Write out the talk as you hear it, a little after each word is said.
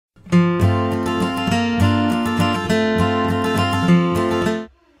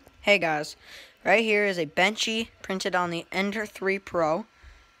Hey guys, right here is a benchy printed on the Ender 3 Pro.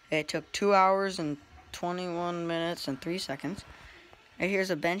 It took 2 hours and 21 minutes and 3 seconds. Right here's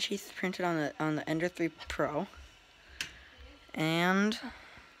a benchy printed on the Ender 3 Pro, and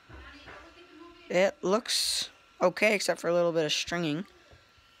it looks okay except for a little bit of stringing.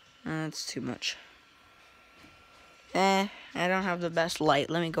 That's too much. I don't have the best light.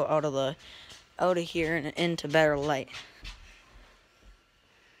 Let me go out of here and into better light.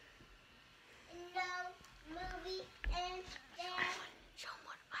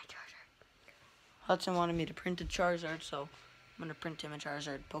 Hudson wanted me to print a Charizard, so I'm going to print him a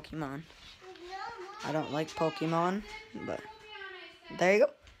Charizard Pokemon. I don't like Pokemon, but there you go.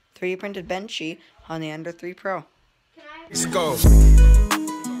 3D printed benchy on the Ender 3 Pro. Let's go.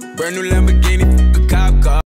 Brand new Lamborghini, a cop car.